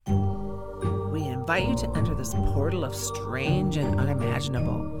invite you to enter this portal of strange and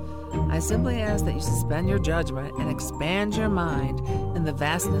unimaginable. I simply ask that you suspend your judgment and expand your mind in the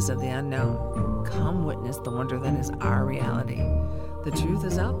vastness of the unknown. Come witness the wonder that is our reality. The truth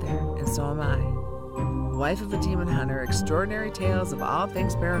is out there, and so am I. Wife of a Demon Hunter, extraordinary tales of all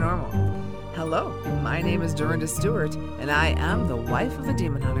things paranormal. Hello, my name is Dorinda Stewart, and I am the wife of a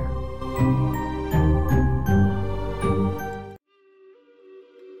Demon Hunter.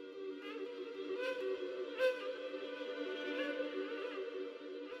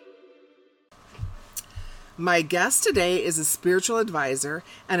 My guest today is a spiritual advisor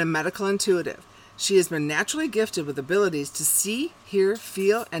and a medical intuitive. She has been naturally gifted with abilities to see, hear,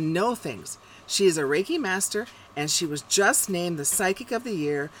 feel, and know things. She is a Reiki master, and she was just named the Psychic of the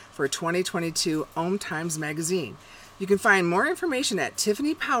Year for 2022 OMTimes Magazine. You can find more information at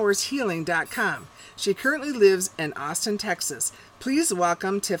tiffanypowershealing.com. She currently lives in Austin, Texas. Please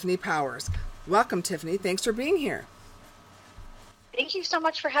welcome Tiffany Powers. Welcome, Tiffany. Thanks for being here. Thank you so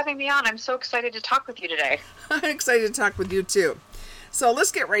much for having me on. I'm so excited to talk with you today. I'm excited to talk with you too. So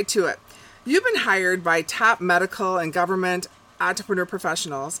let's get right to it. You've been hired by top medical and government entrepreneur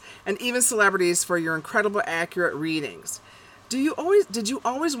professionals and even celebrities for your incredible accurate readings. Did you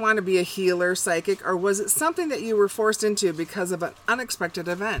always want to be a healer, psychic, or was it something that you were forced into because of an unexpected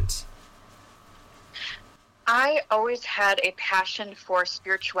event? I always had a passion for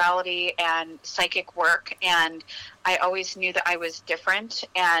spirituality and psychic work, and I always knew that I was different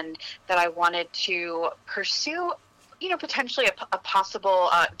and that I wanted to pursue, potentially a possible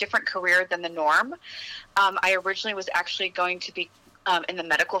different career than the norm. I originally was actually going to be in the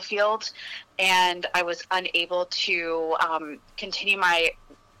medical field, and I was unable to continue my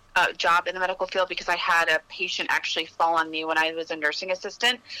job in the medical field because I had a patient actually fall on me when I was a nursing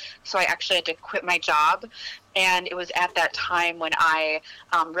assistant. So I actually had to quit my job. And it was at that time when I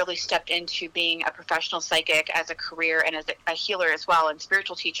really stepped into being a professional psychic as a career and as a healer as well and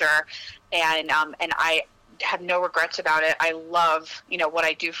spiritual teacher. And I have no regrets about it. I love, what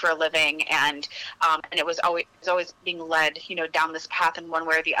I do for a living. And it was always being led, down this path in one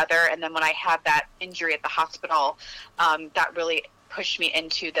way or the other. And then when I had that injury at the hospital, that really pushed me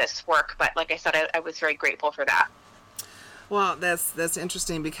into this work. But like I said, I was very grateful for that. Well, that's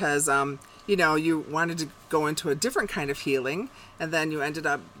interesting because, you wanted to go into a different kind of healing, and then you ended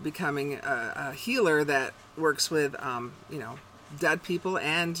up becoming a healer that works with, dead people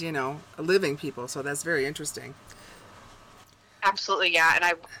and, living people. So that's very interesting. Absolutely, yeah. And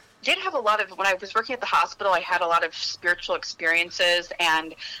I did have when I was working at the hospital, I had a lot of spiritual experiences,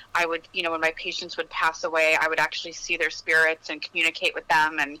 and I would, when my patients would pass away, I would actually see their spirits and communicate with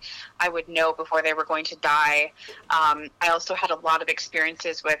them, and I would know before they were going to die. I also had a lot of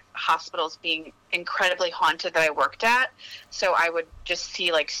experiences with hospitals being incredibly haunted that I worked at, so I would just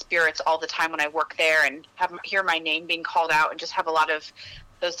see spirits all the time when I worked there and hear my name being called out and just have a lot of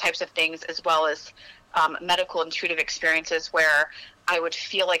those types of things, as well as medical intuitive experiences where I would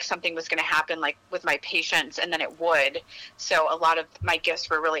feel like something was going to happen, like with my patients, and then it would. So a lot of my gifts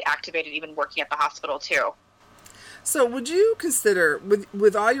were really activated even working at the hospital too. So would you consider,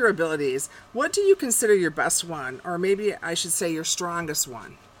 with all your abilities, what do you consider your best one? Or maybe I should say your strongest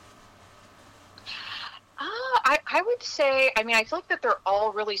one? I would say, I feel like that they're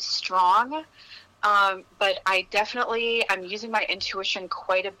all really strong, but I'm using my intuition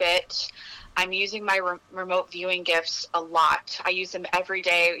quite a bit. I'm using my remote viewing gifts a lot. I use them every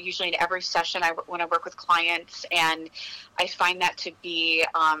day, usually in every session when I work with clients, and I find that to be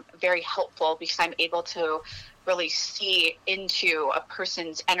very helpful because I'm able to really see into a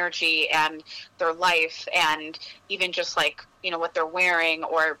person's energy and their life, and even just what they're wearing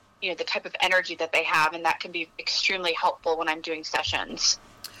or the type of energy that they have, and that can be extremely helpful when I'm doing sessions.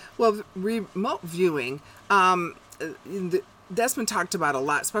 Well, remote viewing, that's been talked about a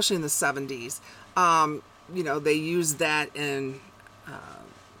lot, especially in the 70s. They use that in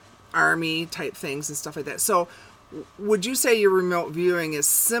army type things and stuff like that. So would you say your remote viewing is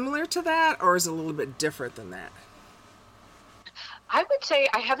similar to that, or is it a little bit different than that? I would say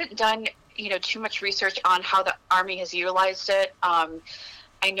I haven't done, too much research on how the Army has utilized it.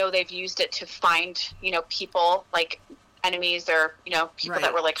 I know they've used it to find, people like enemies or, people right.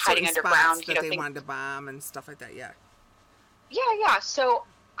 that were hiding underground. That they wanted to bomb and stuff like that, yeah. Yeah. So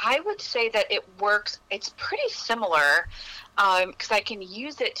I would say that it works. It's pretty similar because I can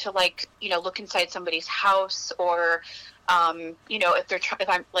use it to look inside somebody's house or If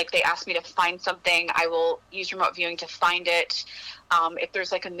I'm like, they ask me to find something, I will use remote viewing to find it. If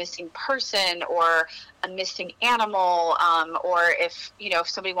there's like a missing person or a missing animal, or if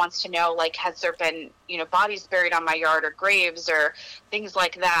somebody wants to know, like, has there been, bodies buried on my yard or graves or things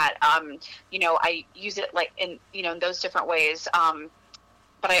like that, I use it like in those different ways.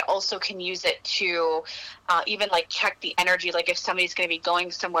 But I also can use it to even like check the energy. Like if somebody's going to be going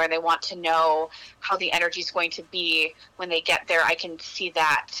somewhere and they want to know how the energy is going to be when they get there, I can see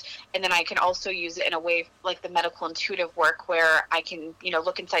that. And then I can also use it in a way like the medical intuitive work where I can,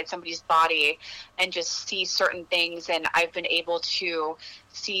 look inside somebody's body and just see certain things. And I've been able to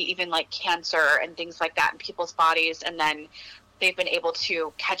see even like cancer and things like that in people's bodies. And then they've been able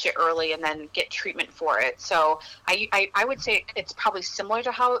to catch it early and then get treatment for it. So I would say it's probably similar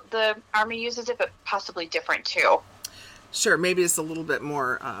to how the Army uses it, but possibly different too. Sure, maybe it's a little bit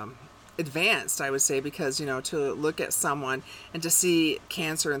more advanced, I would say, because, to look at someone and to see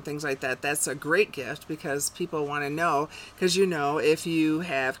cancer and things like that, that's a great gift because people want to know, because, if you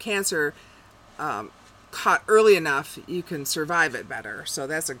have cancer caught early enough, you can survive it better. So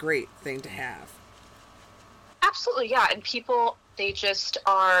that's a great thing to have. Absolutely, yeah. And people, I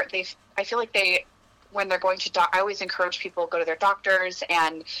feel like when they're going to I always encourage people to go to their doctors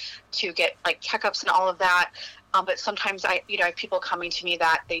and to get like checkups and all of that. But sometimes I have people coming to me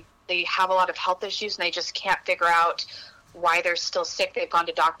that they have a lot of health issues and they just can't figure out why they're still sick. They've gone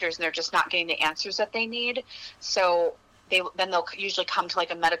to doctors and they're just not getting the answers that they need. So they'll usually come to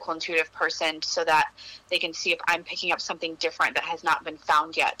like a medical intuitive person so that they can see if I'm picking up something different that has not been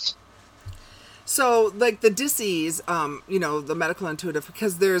found yet. So, like the disease, the medical intuitive,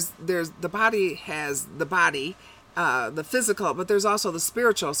 because there's the body has the body, the physical, but there's also the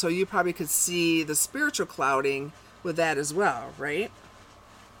spiritual. So you probably could see the spiritual clouding with that as well, right?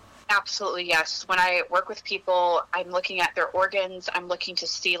 Absolutely, yes. When I work with people, I'm looking at their organs. I'm looking to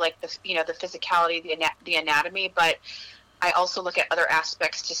see like the physicality, the anatomy, but I also look at other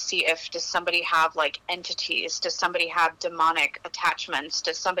aspects to see does somebody have like entities? Does somebody have demonic attachments?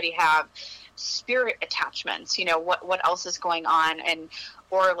 Does somebody have spirit attachments? What else is going on?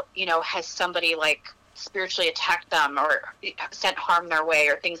 Or has somebody like spiritually attacked them or sent harm their way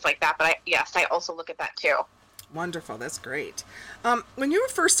or things like that? But I also look at that too. Wonderful. That's great. When you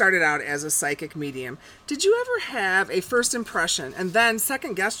first started out as a psychic medium, did you ever have a first impression and then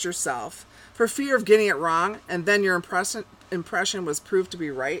second guessed yourself for fear of getting it wrong, and then your impression was proved to be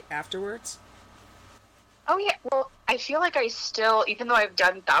right afterwards? Oh, yeah. Well, I feel like I still, even though I've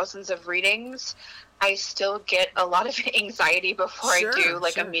done thousands of readings, I still get a lot of anxiety before I do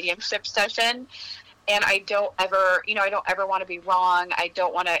like a mediumship session. And I don't ever want to be wrong. I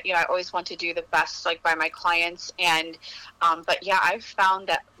don't want to, I always want to do the best, like by my clients. And, but yeah, I've found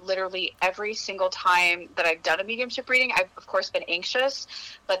that literally every single time that I've done a mediumship reading, I've of course been anxious,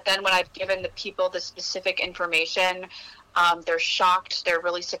 but then when I've given the people the specific information, they're shocked, they're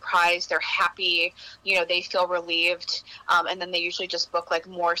really surprised, they're happy, they feel relieved. And then they usually just book like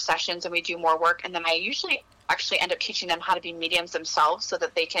more sessions and we do more work. And then I usually actually end up teaching them how to be mediums themselves so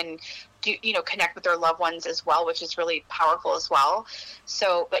that they can do, connect with their loved ones as well, which is really powerful as well.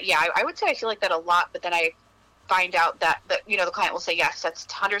 So, but yeah, I would say I feel like that a lot, but then I find out that the client will say, yes, that's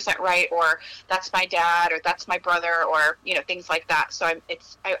 100% right, or that's my dad, or that's my brother, or things like that. So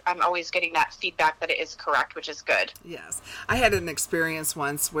I'm always getting that feedback that it is correct, which is good. Yes, I had an experience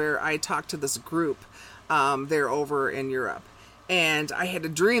once where I talked to this group. They're over in Europe, and I had a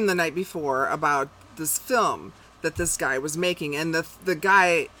dream the night before about this film that this guy was making, and the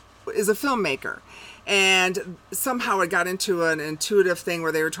guy is a filmmaker. And somehow it got into an intuitive thing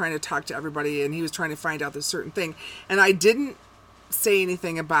where they were trying to talk to everybody and he was trying to find out this certain thing. And I didn't say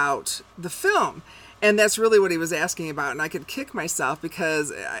anything about the film. And that's really what he was asking about. And I could kick myself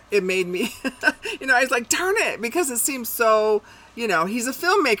because it made me, I was like, darn it, because it seems so, he's a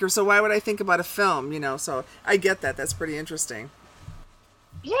filmmaker. So why would I think about a film, So I get that. That's pretty interesting.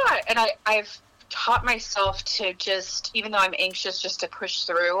 Yeah. And I've taught myself to just, even though I'm anxious, just to push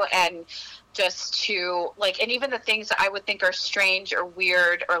through and just to like, and even the things that I would think are strange or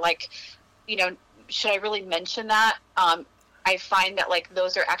weird or like, should I really mention that? I find that like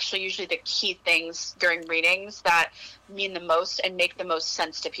those are actually usually the key things during readings that mean the most and make the most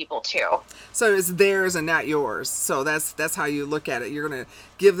sense to people too. So it's theirs and not yours. So that's how you look at it. You're going to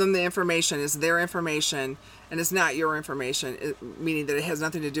give them the information. It's their information and it's not your information, meaning that it has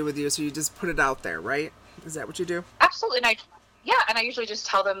nothing to do with you. So you just put it out there, right? Is that what you do? Absolutely. And I usually just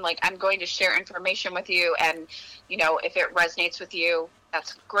tell them like, I'm going to share information with you. And, if it resonates with you,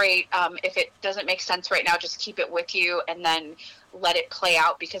 that's great. If it doesn't make sense right now, just keep it with you and then let it play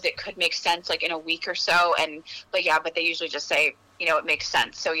out, because it could make sense like in a week or so. But they usually just say, it makes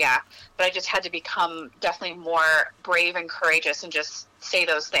sense. So yeah, but I just had to become definitely more brave and courageous and just say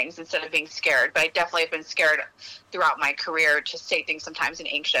those things instead of being scared. But I definitely have been scared throughout my career to say things sometimes and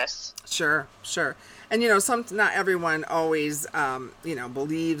anxious. Sure. And, not everyone always,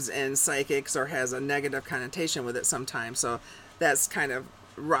 believes in psychics or has a negative connotation with it sometimes. So that's kind of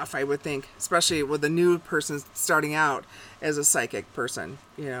rough, I would think, especially with a new person starting out as a psychic person,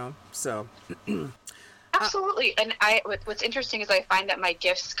 so. Absolutely. And what's interesting is I find that my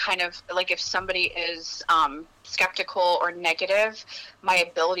gifts kind of, like, if somebody is skeptical or negative, my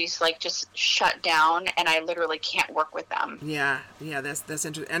abilities like just shut down and I literally can't work with them. Yeah, that's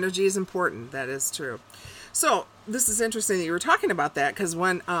interesting. Energy is important. That is true. So this is interesting that you were talking about that, because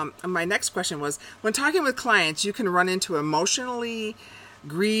when my next question was, when talking with clients, you can run into emotionally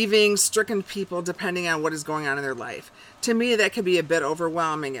grieving, stricken people depending on what is going on in their life. To me, that can be a bit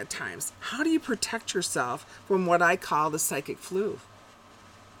overwhelming at times. How do you protect yourself from what I call the psychic flu?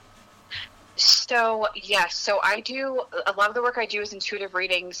 So, yes. So I do, a lot of the work I do is intuitive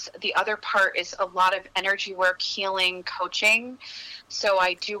readings. The other part is a lot of energy work, healing, coaching. So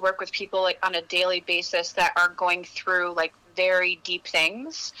I do work with people like on a daily basis that are going through like very deep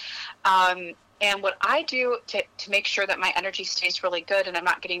things. And what I do to make sure that my energy stays really good and I'm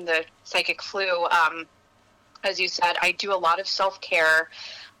not getting the psychic flu, as you said, I do a lot of self-care.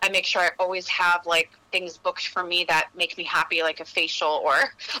 I make sure I always have like things booked for me that make me happy, like a facial or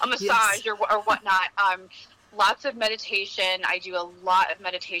a massage. Yes. or whatnot. Lots of meditation. I do a lot of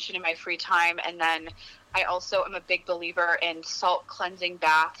meditation in my free time. And then I also am a big believer in salt cleansing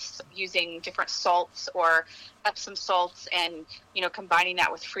baths, using different salts or Epsom salts and, combining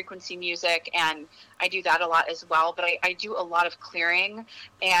that with frequency music. And I do that a lot as well. But I do a lot of clearing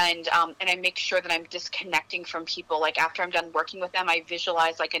and I make sure that I'm disconnecting from people. Like after I'm done working with them, I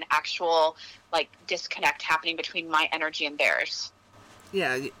visualize like an actual like disconnect happening between my energy and theirs.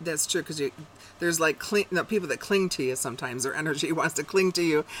 Yeah, that's true, because there's like people that cling to you sometimes. Their energy wants to cling to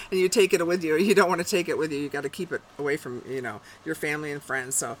you, and you take it with you. You don't want to take it with you. You got to keep it away from your family and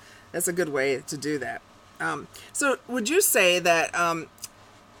friends. So that's a good way to do that. So would you say that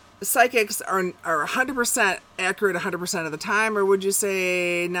psychics are 100% accurate 100% of the time, or would you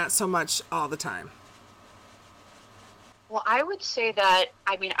say not so much all the time? Well, I would say that,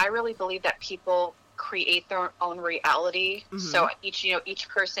 I really believe that people create their own reality. Mm-hmm. So each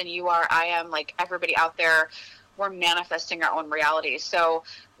person, you are, I am, like everybody out there, we're manifesting our own reality. So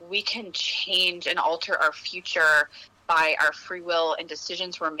we can change and alter our future by our free will and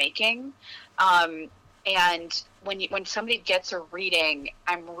decisions we're making. And when somebody gets a reading,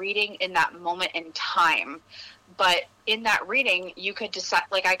 I'm reading in that moment in time. But in that reading, you could decide,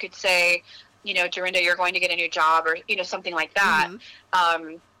 like I could say, Dorinda, you're going to get a new job, or, something like that.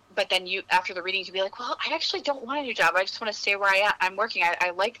 Mm-hmm. But then after the reading, you'd be like, well, I actually don't want a new job. I just want to stay where I'm working.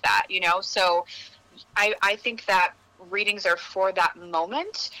 I like that, So I think that readings are for that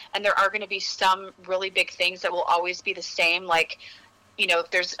moment. And there are going to be some really big things that will always be the same. Like,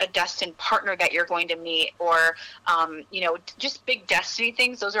 if there's a destined partner that you're going to meet, or, just big destiny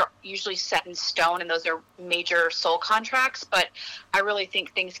things, those are usually set in stone and those are major soul contracts. But I really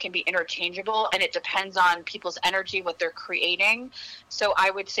think things can be interchangeable and it depends on people's energy, what they're creating. So I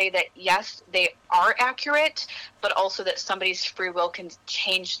would say that, yes, they are accurate, but also that somebody's free will can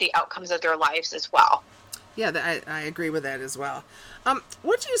change the outcomes of their lives as well. Yeah, I agree with that as well.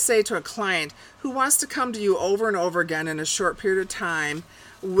 What do you say to a client who wants to come to you over and over again in a short period of time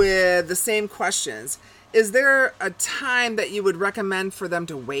with the same questions? Is there a time that you would recommend for them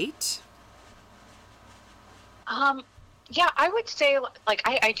to wait? Yeah, I would say, like,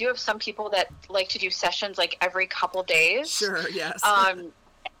 I do have some people that like to do sessions like every couple days. Sure, yes.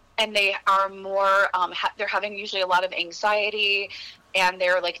 And they are more, they're having usually a lot of anxiety and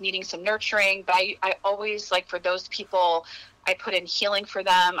they're like needing some nurturing. But I always, like, for those people, I put in healing for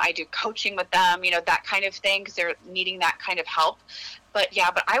them. I do coaching with them, that kind of thing, because they're needing that kind of help. But yeah,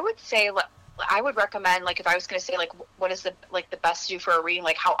 but I would say, I would recommend, like, if I was going to say, like, what is the best to do for a reading,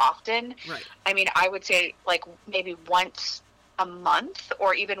 like how often? Right. I would say like maybe once a month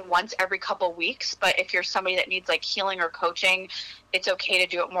or even once every couple weeks. But if you're somebody that needs like healing or coaching, it's okay to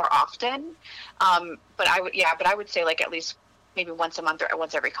do it more often. But I would say like at least maybe once a month or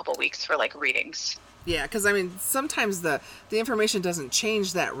once every couple weeks for like readings. Yeah, because sometimes the information doesn't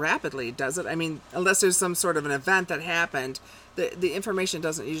change that rapidly, does it? Unless there's some sort of an event that happened, the information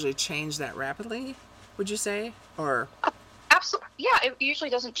doesn't usually change that rapidly, would you say? Or Absolutely. Yeah, it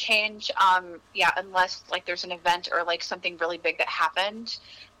usually doesn't change. Yeah, unless like there's an event or like something really big that happened,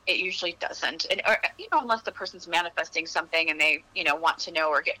 it usually doesn't. And or, unless the person's manifesting something and they, want to know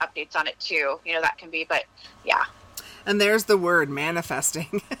or get updates on it too, that can be. But yeah. And there's the word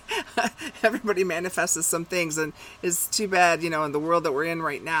manifesting. Everybody manifests some things, and it's too bad, in the world that we're in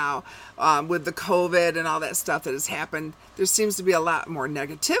right now, with the COVID and all that stuff that has happened, there seems to be a lot more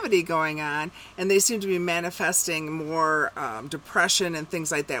negativity going on, and they seem to be manifesting more depression and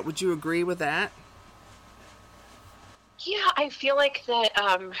things like that. Would you agree with that? Yeah, I feel like that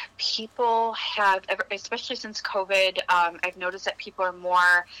people have, especially since COVID, I've noticed that people are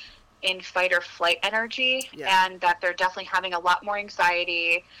more in fight or flight energy, Yeah. and that they're definitely having a lot more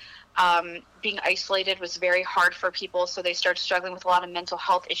anxiety. Being isolated was very hard for people, so they started struggling with a lot of mental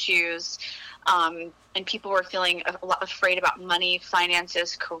health issues. And people were feeling a lot afraid about money,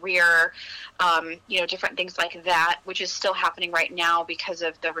 finances, career, different things like that, which is still happening right now because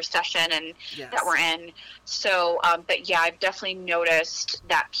of the recession and Yes. that we're in. So, but yeah, I've definitely noticed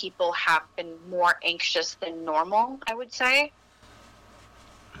that people have been more anxious than normal, I would say.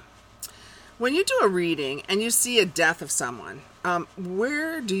 When you do a reading and you see a death of someone,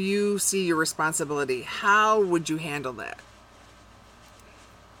 where do you see your responsibility? How would you handle that?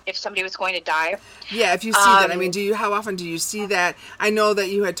 If somebody was going to die. Yeah, if you see that, I mean, how often do you see that? I know that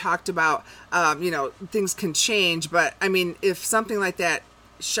you had talked about, things can change, but I mean, if something like that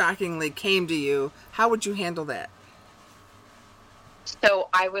shockingly came to you, how would you handle that? So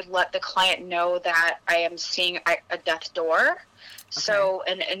I would let the client know that I am seeing a death door. So,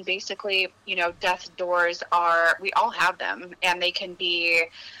 and basically, death doors we all have them, and they can be,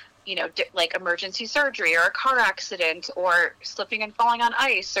 like emergency surgery or a car accident or slipping and falling on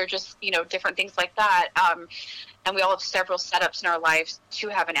ice or just, different things like that. And we all have several setups in our lives to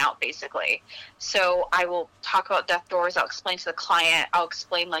have an out, basically. So I will talk about death doors. I'll explain to the client. I'll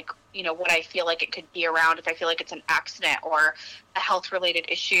explain, like, what I feel like it could be around if I feel like it's an accident or a health-related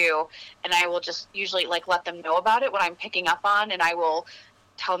issue. And I will just usually, like, let them know about it, what I'm picking up on, and I will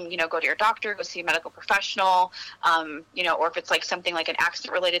tell them, go to your doctor, go see a medical professional, or if it's like something like an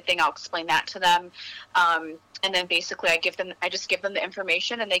accident-related thing, I'll explain that to them. And then basically I just give them the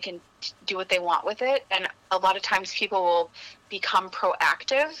information and they can do what they want with it. And a lot of times people will become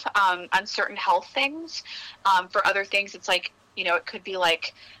proactive on certain health things. For other things, it's like, it could be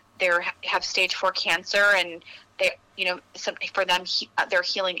like they have stage 4 cancer and they, for them, their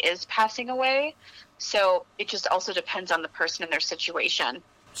healing is passing away. So it just also depends on the person and their situation.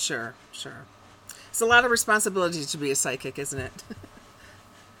 Sure. It's a lot of responsibility to be a psychic, isn't it?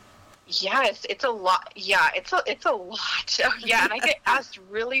 Yes, it's a lot. Yeah, it's a lot. Yeah, and I get asked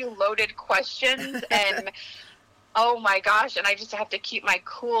really loaded questions, and oh my gosh, and I just have to keep my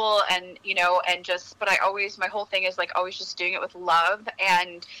cool and, but my whole thing is like always just doing it with love.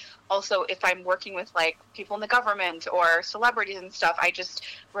 And also if I'm working with like people in the government or celebrities and stuff, I just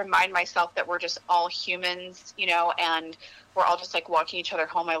remind myself that we're just all humans, and we're all just like walking each other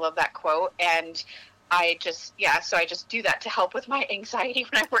home. I love that quote. And so I just do that to help with my anxiety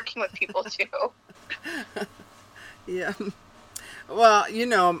when I'm working with people too. Yeah. Well,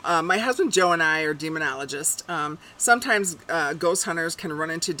 my husband Joe and I are demonologists. Sometimes ghost hunters can run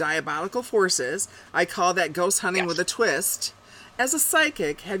into diabolical forces. I call that ghost hunting with a twist. As a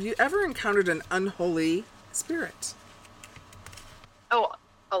psychic, have you ever encountered an unholy spirit? Oh,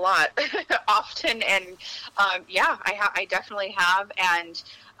 a lot. Often. And I definitely have. And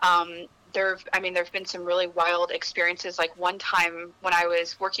there've been some really wild experiences. Like one time when I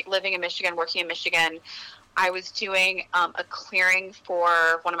was working in Michigan, I was doing a clearing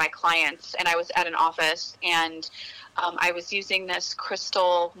for one of my clients, and I was at an office, and I was using this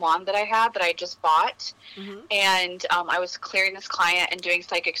crystal wand that I just bought, and I was clearing this client and doing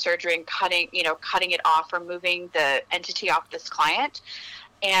psychic surgery and cutting it off, removing the entity off this client.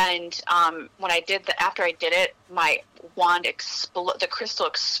 And when after I did it, my wand the crystal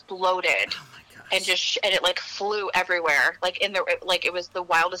exploded. Oh my gosh. And it like flew everywhere, like it was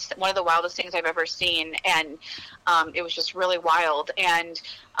one of the wildest things I've ever seen. And it was just really wild. And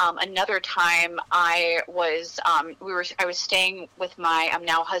another time I was staying with my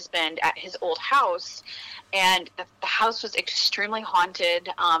now husband at his old house, and the house was extremely haunted.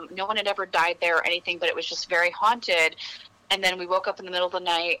 No one had ever died there or anything, but it was just very haunted. And then we woke up in the middle of the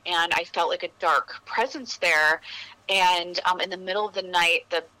night, and I felt like a dark presence there. And in the middle of the night,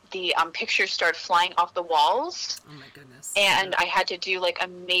 the pictures started flying off the walls. Oh my goodness! And I had to do like a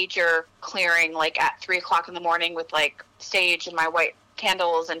major clearing, like at 3:00 in the morning, with like sage and my white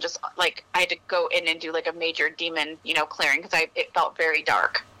candles, and just like I had to go in and do like a major demon, clearing, because it felt very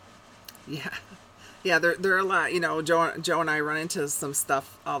dark. Yeah. Yeah, there are a lot. Joe and I run into some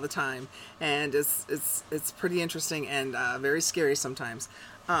stuff all the time, and it's pretty interesting and very scary sometimes.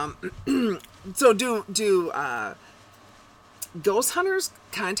 Um, so do ghost hunters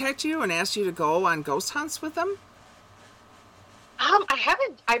contact you and ask you to go on ghost hunts with them? I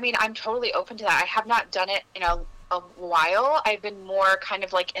haven't. I mean, I'm totally open to that. I have not done it in a while. I've been more kind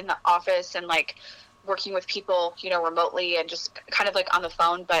of like in the office and like working with people, remotely and just kind of like on the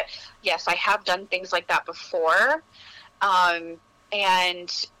phone. But yes, I have done things like that before.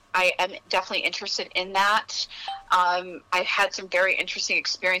 And I am definitely interested in that. I've had some very interesting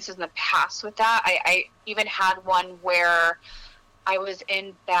experiences in the past with that. I even had one where I was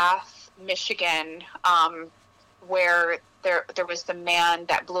in Bath, Michigan, where there was the man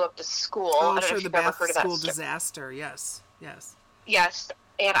that blew up the school. Oh, I don't know sure, if the you've ever Bath heard of that school story. disaster. Yes, yes. Yes,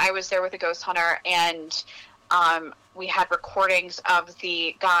 and I was there with a ghost hunter, and we had recordings of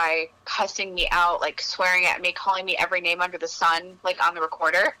the guy cussing me out, like swearing at me, calling me every name under the sun, like on the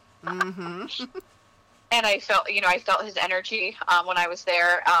recorder. Mm-hmm. And I felt his energy when I was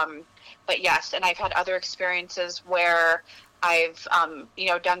there. But yes, and I've had other experiences where I've,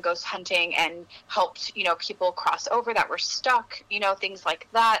 done ghost hunting and helped, people cross over that were stuck, things like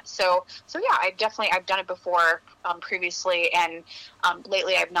that. So yeah, I've done it before, previously, and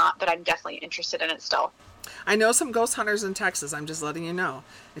lately I've not, but I'm definitely interested in it still. I know some ghost hunters in Texas. I'm just letting you know.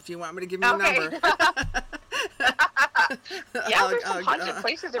 If you want me to give you a Okay. number, Yeah, there's some haunted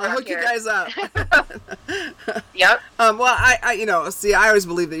places I'll around hook here. you guys up. Yep. Well, I always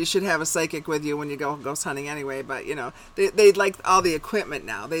believe that you should have a psychic with you when you go ghost hunting anyway. But they like all the equipment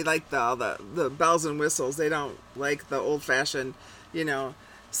now. They like all the bells and whistles. They don't like the old fashioned,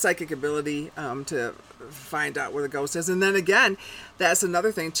 psychic ability to find out where the ghost is. And then again, that's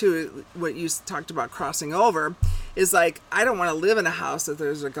another thing too. What you talked about crossing over is like, I don't want to live in a house that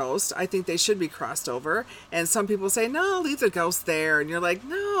there's a ghost. I think they should be crossed over. And some people say, no, leave the ghost there. And you're like,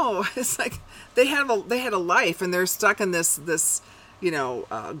 no. It's like they had a life and they're stuck in this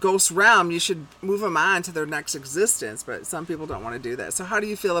ghost realm. You should move them on to their next existence. But some people don't want to do that. So how do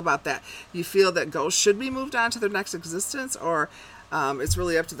you feel about that? You feel that ghosts should be moved on to their next existence, or it's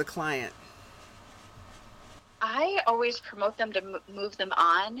really up to the client? I always promote them to move them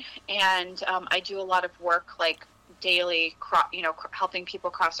on, and I do a lot of work like daily, helping people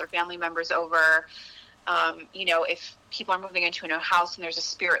cross their family members over. If people are moving into a new house and there's a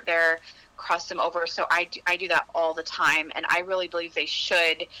spirit there, cross them over. So I do that all the time, and I really believe they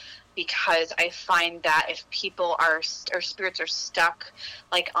should, because I find that if people or spirits are stuck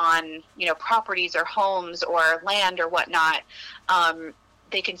like on, properties or homes or land or whatnot,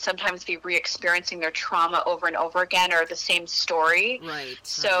 they can sometimes be re-experiencing their trauma over and over again, or the same story. Right.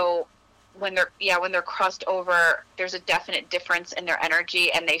 So when they're crossed over, there's a definite difference in their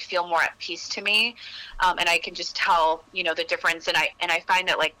energy, and they feel more at peace to me. And I can just tell, the difference. And I find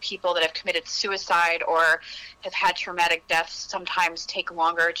that like people that have committed suicide or have had traumatic deaths sometimes take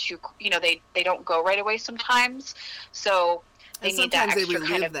longer to, they don't go right away sometimes. So they need that extra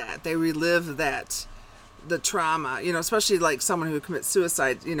kind of. They relive that. The trauma, especially like someone who commits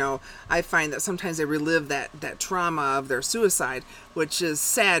suicide, I find that sometimes they relive that trauma of their suicide, which is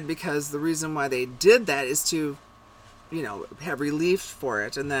sad, because the reason why they did that is to, have relief for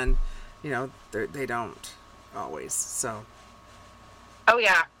it. And then, they don't always. So. Oh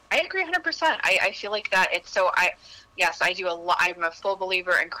yeah, I agree 100%. I feel like that it's so, yes, I do a lot. I'm a full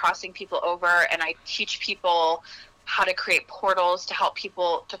believer in crossing people over, and I teach people how to create portals to help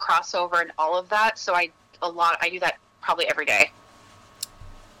people to cross over and all of that. So I do that probably every day.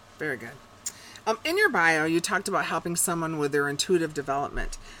 Very good. In your bio, you talked about helping someone with their intuitive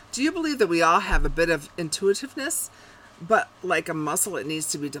development. Do you believe that we all have a bit of intuitiveness, but like a muscle, it needs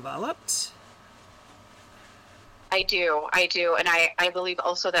to be developed? I do. And I believe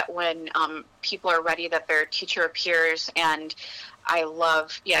also that when people are ready, that their teacher appears. And I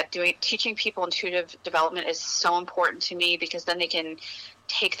love, teaching people intuitive development is so important to me, because then they can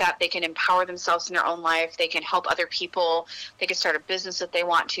take that, they can empower themselves in their own life, they can help other people, they can start a business if they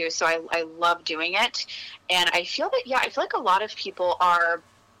want to. So I love doing it. And I feel like a lot of people are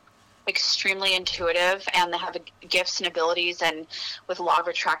extremely intuitive, and they have gifts and abilities, and with law of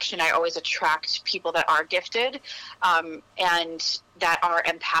attraction, I always attract people that are gifted, and that are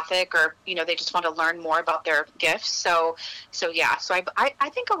empathic, or they just want to learn more about their gifts. So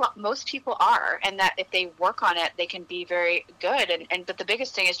I think most people are, and that if they work on it, they can be very good, and but the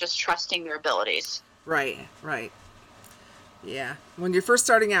biggest thing is just trusting their abilities. Right Yeah, when you're first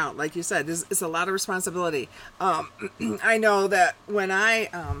starting out, like you said, it's a lot of responsibility. I know that when I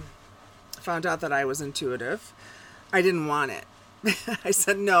found out that I was intuitive, I didn't want it. I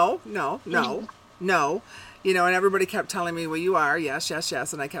said, no. no, and everybody kept telling me, well, you are, yes, yes,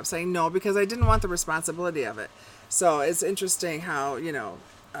 yes. And I kept saying no because I didn't want the responsibility of it. So it's interesting how,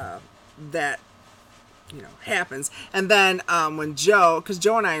 that happens. And then when because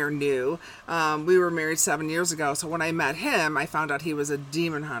Joe and I are new, we were married 7 years ago. So when I met him, I found out he was a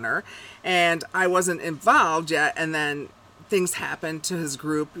demon hunter, and I wasn't involved yet. And then things happened to his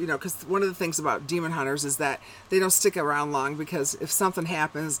group, because one of the things about demon hunters is that they don't stick around long, because if something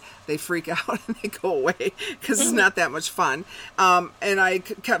happens, they freak out and they go away because it's not that much fun. And I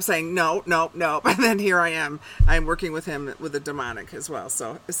kept saying, no, no, no. And then here I am. I'm working with him with the demonic as well.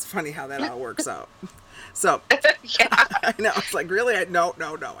 So it's funny how that all works out. So Yeah. I know, it's like, really? No,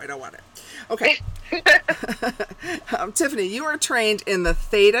 I don't want it. Okay. Tiffany, you are trained in the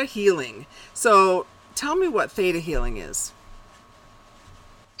Theta healing. So tell me what Theta healing is.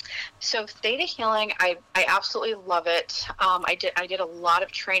 So Theta healing, I absolutely love it. I did a lot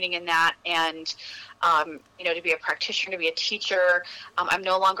of training in that, and to be a practitioner, to be a teacher. I'm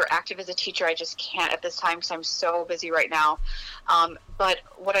no longer active as a teacher. I just can't at this time because I'm so busy right now. But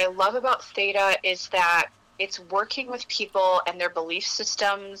what I love about Theta is that it's working with people and their belief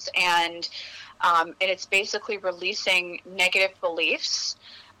systems, and it's basically releasing negative beliefs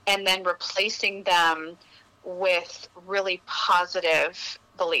and then replacing them with really positive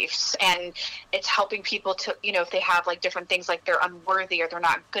beliefs. And it's helping people to, if they have like different things like they're unworthy or they're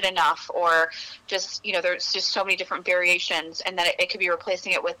not good enough, or just, there's just so many different variations. And then it could be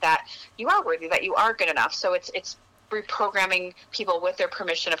replacing it with that you are worthy, that you are good enough. So it's reprogramming people with their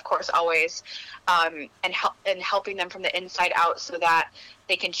permission, of course, always, and helping them from the inside out so that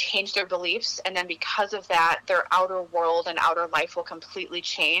they can change their beliefs. And then because of that, their outer world and outer life will completely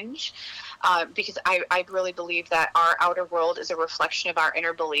change. Because I really believe that our outer world is a reflection of our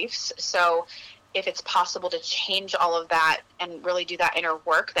inner beliefs. So if it's possible to change all of that and really do that inner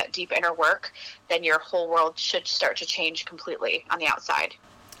work, that deep inner work, then your whole world should start to change completely on the outside.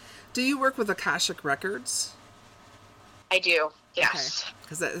 Do you work with Akashic Records? I do, yes.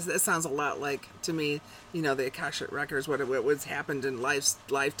 Because that sounds a lot like, to me, the Akashic Records, what was happened in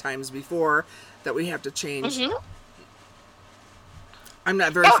lifetimes before that we have to change. Mm-hmm. I'm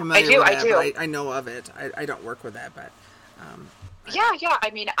not very familiar with that, but I know of it. I don't work with that, but... Yeah.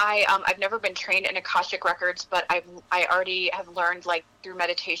 I mean, I've never been trained in Akashic Records, but I already have learned, like, through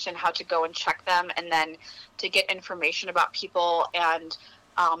meditation how to go and check them, and then to get information about people and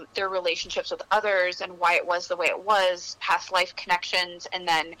their relationships with others and why it was the way it was, past life connections. And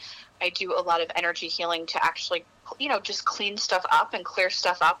then I do a lot of energy healing to actually, just clean stuff up and clear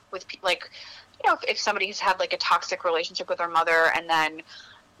stuff up with, like, if somebody has had like a toxic relationship with their mother, and then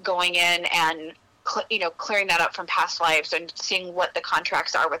going in and, clearing that up from past lives and seeing what the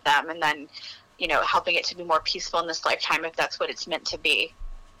contracts are with them, and then, helping it to be more peaceful in this lifetime if that's what it's meant to be.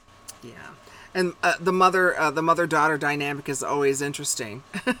 Yeah. And the mother-daughter dynamic is always interesting.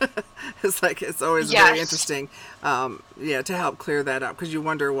 It's always very interesting, to help clear that up, because you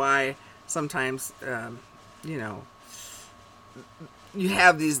wonder why sometimes, you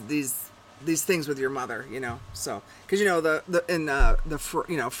have these things with your mother, so, because, in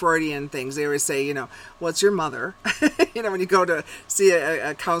Freudian things, they always say, what's your mother? When you go to see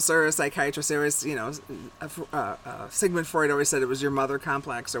a counselor or a psychiatrist, they always, Sigmund Freud always said it was your mother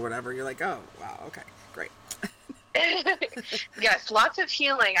complex or whatever. You're like, oh, wow, okay, great. Yes, lots of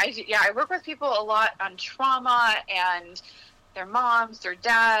healing. I work with people a lot on trauma and their moms, their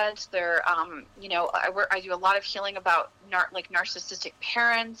dads, their, I do a lot of healing about narcissistic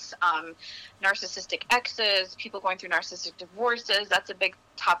parents, narcissistic exes, people going through narcissistic divorces. That's a big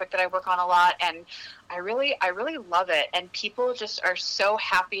topic that I work on a lot, and I really love it. And people just are so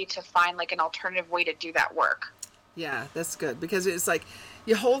happy to find like an alternative way to do that work. Yeah, that's good, because it's like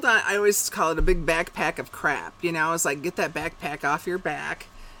you hold on. I always call it a big backpack of crap. It's like, get that backpack off your back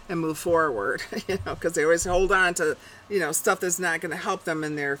and move forward, because they always hold on to, stuff that's not going to help them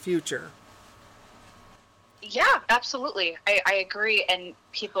in their future. Yeah, absolutely. I agree. And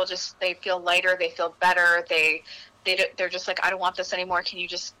people they feel lighter, they feel better. They're just like, I don't want this anymore. Can you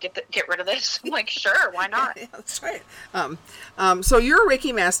just get rid of this? I'm like, sure, why not? Yeah, that's right. So you're a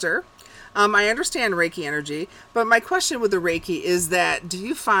Reiki master. I understand Reiki energy, but my question with the Reiki is that, do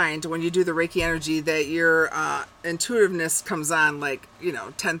you find when you do the Reiki energy that your intuitiveness comes on like,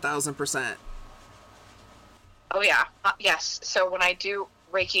 10,000%? Oh, yeah. Yes. So when I do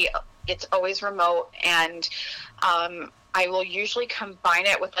Reiki, it's always remote, and I will usually combine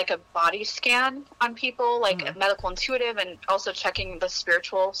it with like a body scan on people, like a medical intuitive, and also checking the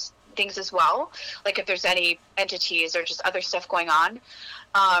spiritual things as well, like if there's any entities or just other stuff going on.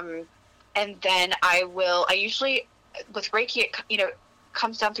 And then I usually, with Reiki,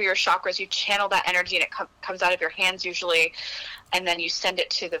 comes down through your chakras, you channel that energy, and it comes out of your hands usually, and then you send it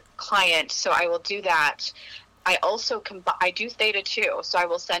to the client. So I will do that. I also I do theta too. So I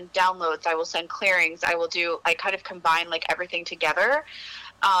will send downloads, I will send clearings, I kind of combine like everything together.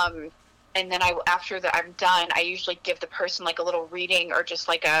 And then after that I'm done, I usually give the person like a little reading, or just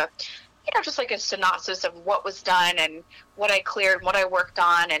like just like a synopsis of what was done and what I cleared, what I worked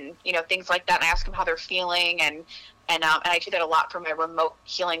on, and, things like that. And I ask them how they're feeling. And I do that a lot for my remote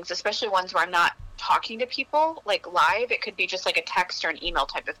healings, especially ones where I'm not talking to people like live. It could be just like a text or an email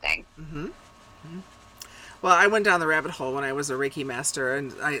type of thing. Mm-hmm. Mm-hmm. Well, I went down the rabbit hole when I was a Reiki master,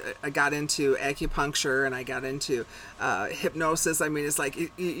 and I got into acupuncture, and I got into hypnosis. I mean, it's like,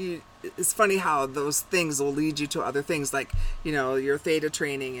 it's funny how those things will lead you to other things, like, your theta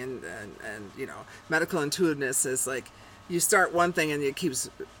training and medical intuitiveness is like, you start one thing and it keeps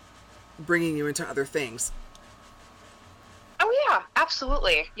bringing you into other things. Oh yeah,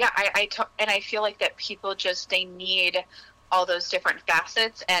 absolutely. Yeah. And I feel like that people they need all those different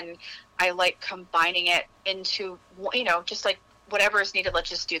facets, and I like combining it into, just like whatever is needed, let's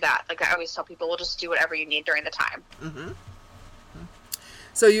just do that. Like I always tell people, we'll just do whatever you need during the time. Mm-hmm.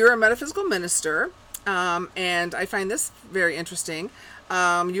 So you're a metaphysical minister, and I find this very interesting.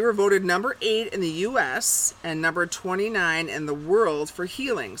 You were voted number 8 in the U.S. and number 29 in the world for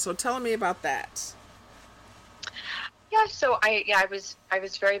healing. So tell me about that. Yeah, so I was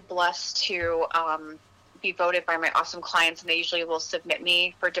very blessed to be voted by my awesome clients, and they usually will submit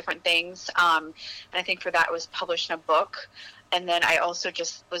me for different things. And I think for that it was published in a book. And then I also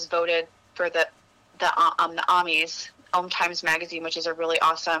just was voted for the Ommies, OMTimes Magazine, which is a really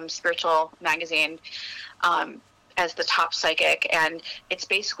awesome spiritual magazine, as the top psychic. And it's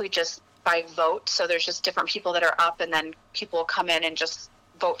basically just by vote. So there's just different people that are up, and then people will come in and just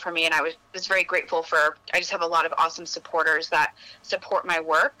vote for me. And I was very grateful I just have a lot of awesome supporters that support my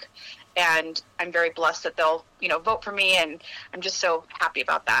work. And I'm very blessed that they'll, vote for me, and I'm just so happy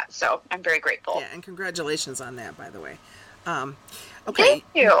about that. So I'm very grateful. Yeah, and congratulations on that, by the way. Okay. Thank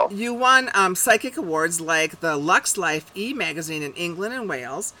you. You won psychic awards like the Lux Life e-magazine in England and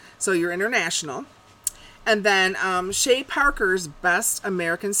Wales, so you're international. And then Shay Parker's Best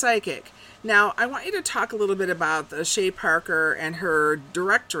American Psychic. Now, I want you to talk a little bit about Shay Parker and her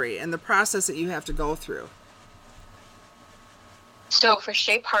directory and the process that you have to go through. So for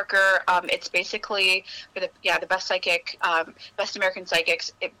Shay Parker, it's basically for the best psychic, best American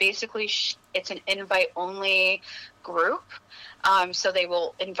psychics. It's an invite-only group. So they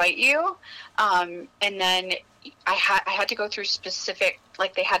will invite you, and then I had to go through specific,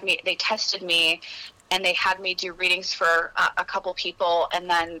 like they tested me, and they had me do readings for a couple people, and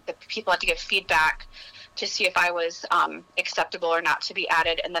then the people had to give feedback to see if I was acceptable or not to be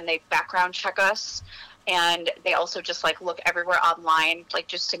added, and then they background check us. And they also just like look everywhere online, like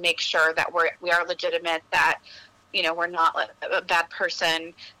just to make sure that we are legitimate, that, we're not a bad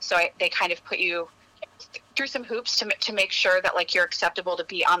person. So they kind of put you through some hoops to make sure that like you're acceptable to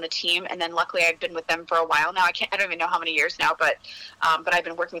be on the team. And then luckily I've been with them for a while now. I don't even know how many years now, but I've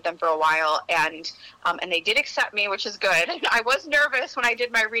been working with them for a while, and they did accept me, which is good. I was nervous when I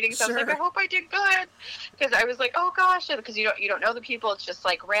did my readings. Sure. I was like, I hope I did good, because I was like, oh gosh, because you don't know the people. It's just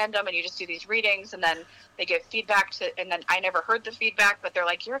like random, and you just do these readings, and then they give feedback and then I never heard the feedback, but they're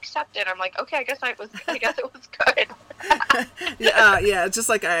like, you're accepted. I'm like, okay, I guess it was good. Yeah. Just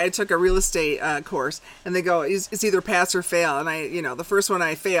like I took a real estate course, and they go, it's either pass or fail. And I, the first one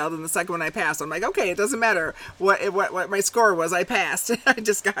I failed, and the second one I passed. I'm like, okay, it doesn't matter what my score was. I passed. I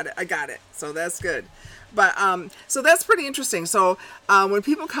just got it. I got it. So that's good. But so that's pretty interesting. So when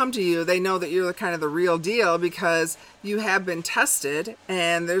people come to you, they know that you're kind of the real deal, because you have been tested,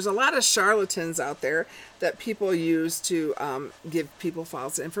 and there's a lot of charlatans out there that people use to give people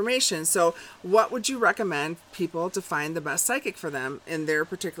false information. So what would you recommend people to find the best psychic for them in their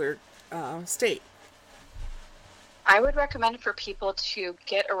particular state? I would recommend for people to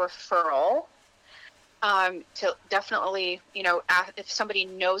get a referral. To definitely, if somebody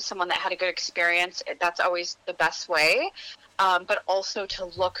knows someone that had a good experience, that's always the best way. But also to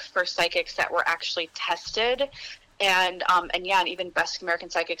look for psychics that were actually tested. And even Best American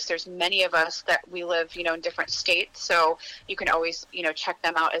Psychics, there's many of us that we live, in different states. So you can always, check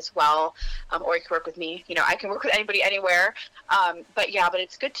them out as well. Or you can work with me. I can work with anybody anywhere. But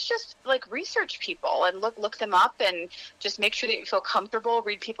it's good to just like research people and look them up, and just make sure that you feel comfortable,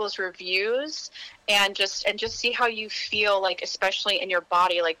 read people's reviews, and just see how you feel, like, especially in your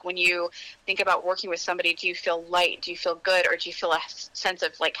body. Like when you think about working with somebody, do you feel light? Do you feel good? Or do you feel a sense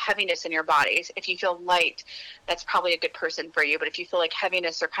of like heaviness in your body? If you feel light, that's probably a good person for you. But if you feel like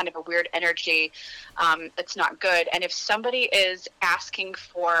heaviness or kind of a weird energy, it's not good. And if somebody is asking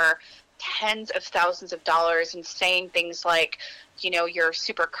for tens of thousands of dollars and saying things like, you're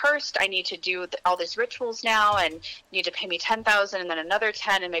super cursed, I need to do all these rituals now, and you need to pay me 10,000 and then another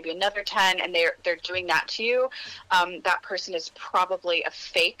 10 and maybe another 10, and they're doing that to you, that person is probably a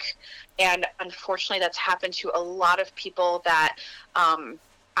fake. And unfortunately, that's happened to a lot of people that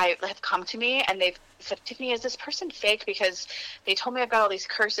I have come to me, and they've said, Tiffany, is this person fake? Because they told me I've got all these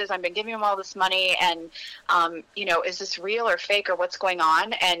curses, I've been giving them all this money, and is this real or fake, or what's going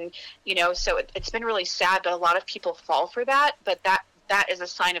on? And so it's been really sad that a lot of people fall for that, but that is a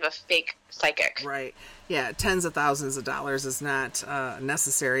sign of a fake psychic. Right. Yeah, tens of thousands of dollars is not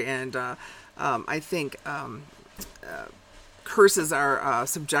necessary, and I think curses are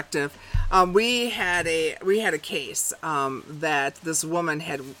subjective. We had a case that this woman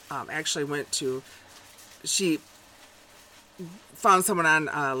had she found someone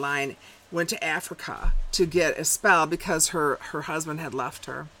online, went to Africa to get a spell because her husband had left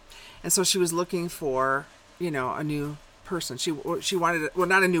her, and so she was looking for a new person. She wanted, well,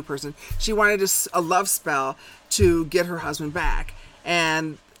 not a new person. She wanted a love spell to get her husband back,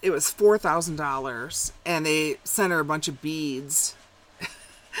 and it was $4,000, and they sent her a bunch of beads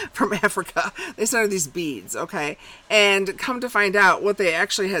from Africa. They sent her these beads, okay? And come to find out, what they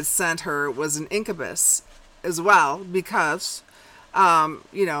actually had sent her was an incubus as well, because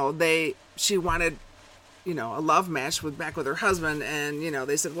she wanted a love match back with her husband, and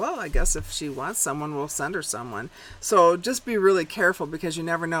they said, well, I guess if she wants someone, we'll send her someone. So just be really careful, because you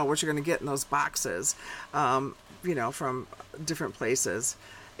never know what you're going to get in those boxes, from different places.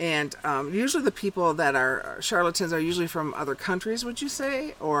 And usually the people that are charlatans are usually from other countries, would you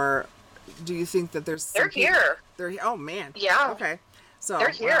say? Or do you think that they're here? Oh, man. Yeah. Okay. So they're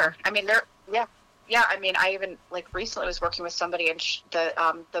here. Wow. I mean, yeah. I mean, I even recently was working with somebody, and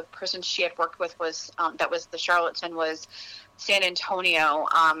the person she had worked with was that was the charlatan, was San Antonio.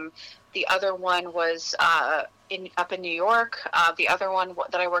 The other one was up in New York. The other one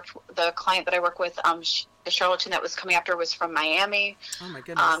the client that I work with, the charlatan that was coming after was from Miami. Oh my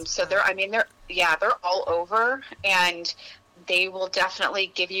goodness. So they're all over, and they will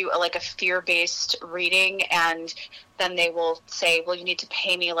definitely give you a fear-based reading, and then they will say, well, you need to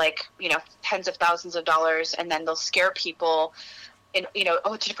pay me tens of thousands of dollars, and then they'll scare people, and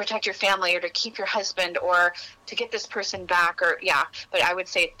to protect your family, or to keep your husband, or to get this person back, but I would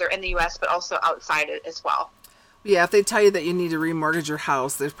say they're in the U.S. but also outside as well. Yeah, if they tell you that you need to remortgage your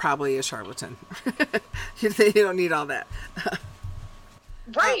house, there's probably a charlatan. You don't need all that.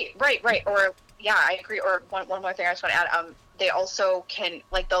 Right. Or I agree. Or one more thing I just want to add. They also can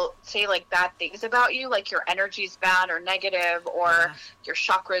they'll say bad things about you, like your energy's bad or negative, or your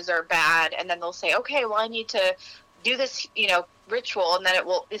chakras are bad, and then they'll say, okay, well, I need to do this, ritual, and then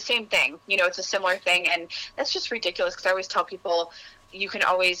the same thing. It's a similar thing, and that's just ridiculous, because I always tell people, you can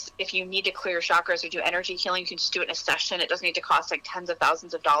always, if you need to clear your chakras or do energy healing, you can just do it in a session. It doesn't need to cost tens of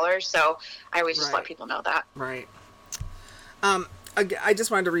thousands of dollars. So I always just let people know that. Right. I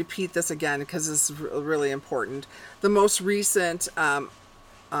just wanted to repeat this again, because this is really important. The most recent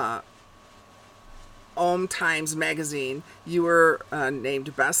OMTimes Magazine, you were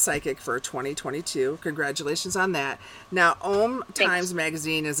named Best Psychic for 2022. Congratulations on that. Now, OMTimes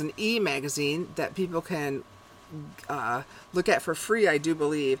Magazine is an e-magazine that people can look at for free, I do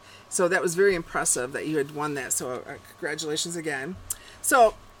believe. So that was very impressive that you had won that. So congratulations again.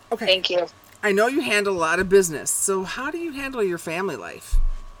 So, okay. Thank you. I know you handle a lot of business. So how do you handle your family life?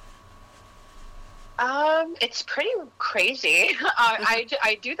 It's pretty crazy.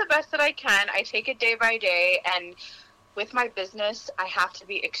 I do the best that I can. I take it day by day. And with my business, I have to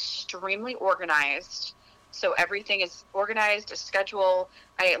be extremely organized. So everything is organized, a schedule.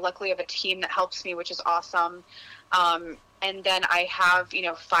 I luckily have a team that helps me, which is awesome. And then I have,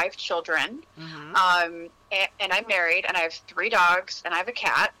 5 children. Mm-hmm. And I'm married, and I have 3 dogs, and I have a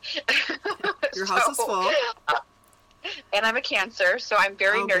cat. Your house is full. And I'm a Cancer, so I'm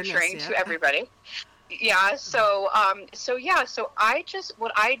very nurturing to everybody. Yeah. So I just,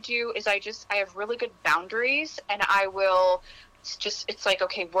 what I do is I have really good boundaries, and I will it's like,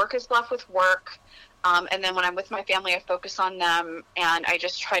 okay, work is left with work. And then when I'm with my family, I focus on them, and I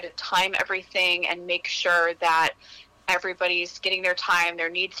just try to time everything and make sure that everybody's getting their time, their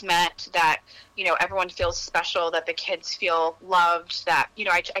needs met, that, everyone feels special, that the kids feel loved, that,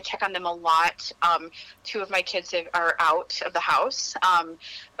 I check on them a lot. 2 of my kids are out of the house.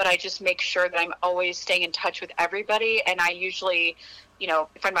 But I just make sure that I'm always staying in touch with everybody. And I usually,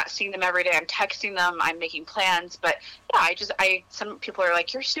 if I'm not seeing them every day, I'm texting them, I'm making plans. But yeah, some people are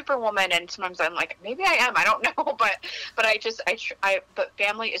like, you're Superwoman. And sometimes I'm like, maybe I am, I don't know. But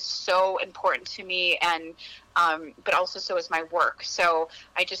family is so important to me. And, but also so is my work. So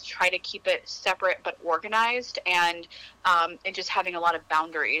I just try to keep it separate, but organized, and just having a lot of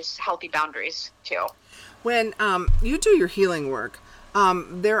boundaries, healthy boundaries too. When you do your healing work,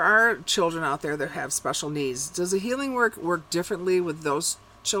 there are children out there that have special needs. Does the healing work differently with those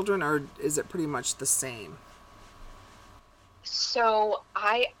children, or is it pretty much the same? So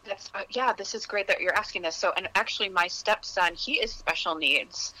this is great that you're asking this. So, and actually my stepson, he is special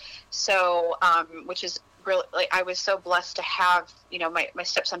needs. So, which is really, like, I was so blessed to have, my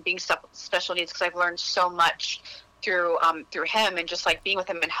stepson being special needs, because I've learned so much through him, and just like being with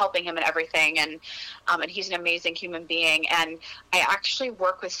him and helping him and everything. And he's an amazing human being. And I actually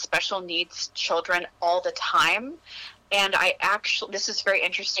work with special needs children all the time. And this is very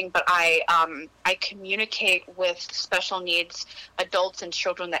interesting, but I communicate with special needs adults and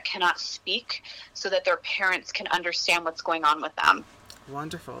children that cannot speak, so that their parents can understand what's going on with them.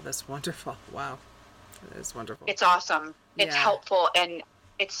 Wonderful. That's wonderful. Wow. That is wonderful. It's awesome. It's helpful, and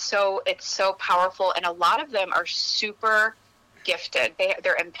it's so powerful. And a lot of them are super gifted.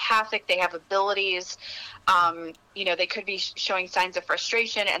 They're empathic. They have abilities. They could be showing signs of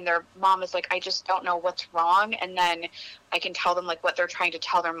frustration, and their mom is like, I just don't know what's wrong. And then I can tell them like what they're trying to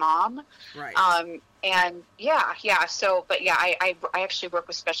tell their mom. Right. I actually work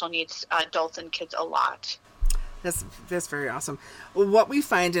with special needs adults and kids a lot. That's very awesome. What we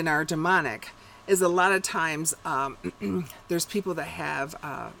find in our demonic is a lot of times there's people that have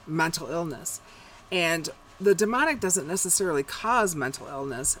mental illness, and the demonic doesn't necessarily cause mental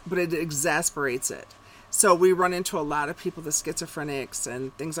illness, but it exasperates it. So we run into a lot of people, the schizophrenics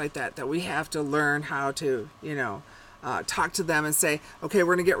and things like that we have to learn how to, talk to them and say, okay,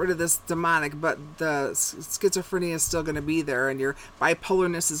 we're going to get rid of this demonic, but the schizophrenia is still going to be there, and your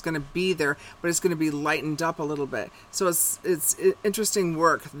bipolarness is going to be there, but it's going to be lightened up a little bit. So it's interesting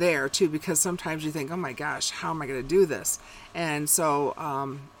work there too, because sometimes you think, oh my gosh, how am I going to do this? And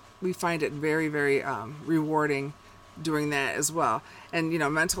so we find it very, very rewarding doing that as well. And,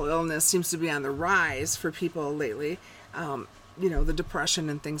 mental illness seems to be on the rise for people lately, the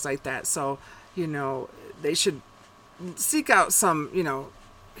depression and things like that. So, they should seek out some,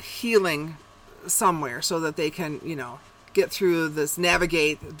 healing somewhere, so that they can, get through this,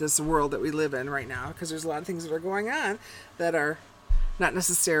 navigate this world that we live in right now, because there's a lot of things that are going on that are not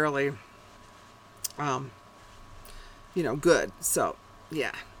necessarily, good. So,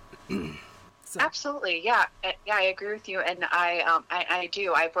 yeah. So. Absolutely. Yeah. Yeah, I agree with you. And I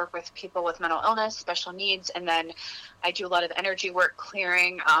do. I work with people with mental illness, special needs, and then I do a lot of energy work,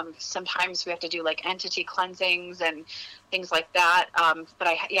 clearing. Sometimes we have to do like entity cleansings and things like that. But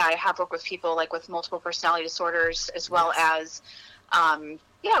I have worked with people like with multiple personality disorders, as well as,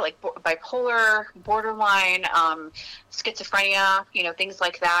 like bipolar, borderline, schizophrenia, things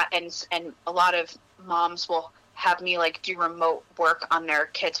like that. And a lot of moms will have me like do remote work on their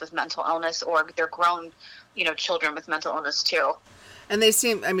kids with mental illness, or their grown, children with mental illness too. And they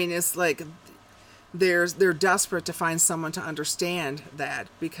seem, it's like they're desperate to find someone to understand that,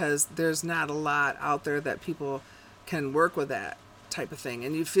 because there's not a lot out there that people can work with that type of thing.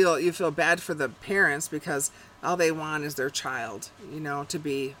 And you feel bad for the parents, because all they want is their child, to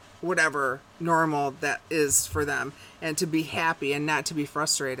be whatever normal that is for them, and to be happy and not to be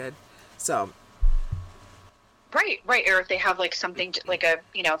frustrated. So. Right. Or if they have like something like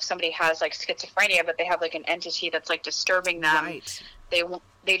if somebody has like schizophrenia, but they have like an entity that's like disturbing them, right.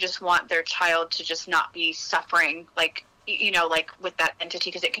 They just want their child to just not be suffering, like with that entity,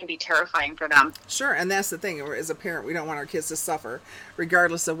 because it can be terrifying for them. Sure. And that's the thing. As a parent, we don't want our kids to suffer,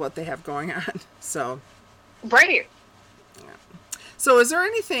 regardless of what they have going on. So. Right. Yeah. So is there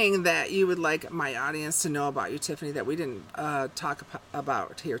anything that you would like my audience to know about you, Tiffany, that we didn't talk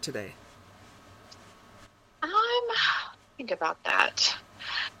about here today? Think about that.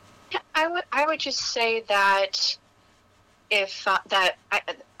 I would just say that if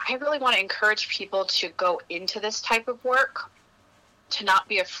I really want to encourage people to go into this type of work, to not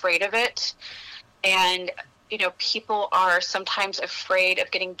be afraid of it. And people are sometimes afraid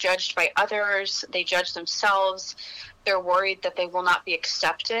of getting judged by others. They judge themselves. They're worried that they will not be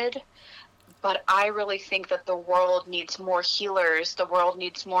accepted. But I really think that the world needs more healers. The world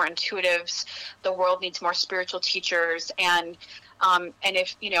needs more intuitives. The world needs more spiritual teachers. And And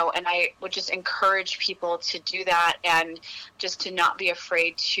if, and I would just encourage people to do that, and just to not be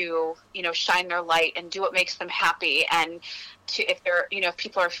afraid to, shine their light and do what makes them happy. And to, if they're, if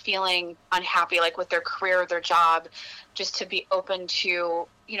people are feeling unhappy, like with their career or their job, just to be open to,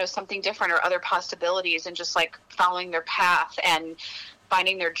 something different or other possibilities, and just like following their path and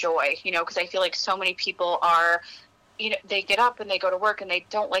finding their joy, because I feel like so many people are, they get up and they go to work and they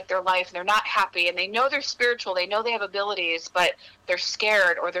don't like their life and they're not happy, and they know they're spiritual, they know they have abilities, but they're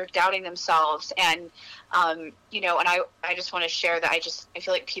scared or they're doubting themselves. And, and I just want to share that I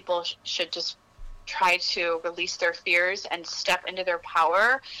feel like people should just try to release their fears and step into their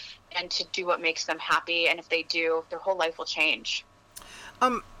power and to do what makes them happy. And if they do, their whole life will change.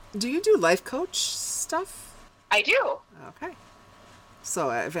 Do you do life coach stuff? I do. Okay.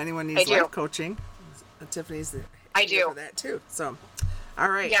 So if anyone needs life coaching, Tiffany's I do for that too. So, all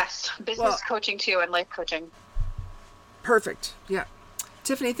right. Yes, business coaching too, and life coaching. Perfect. Yeah,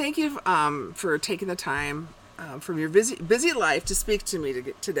 Tiffany, thank you for taking the time from your busy life to speak to me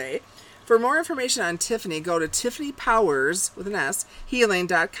today. For more information on Tiffany, go to Tiffany Powers with an S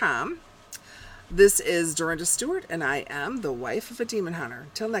healing.com. This is Dorinda Stewart, and I am the wife of a demon hunter.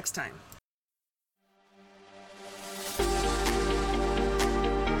 Till next time.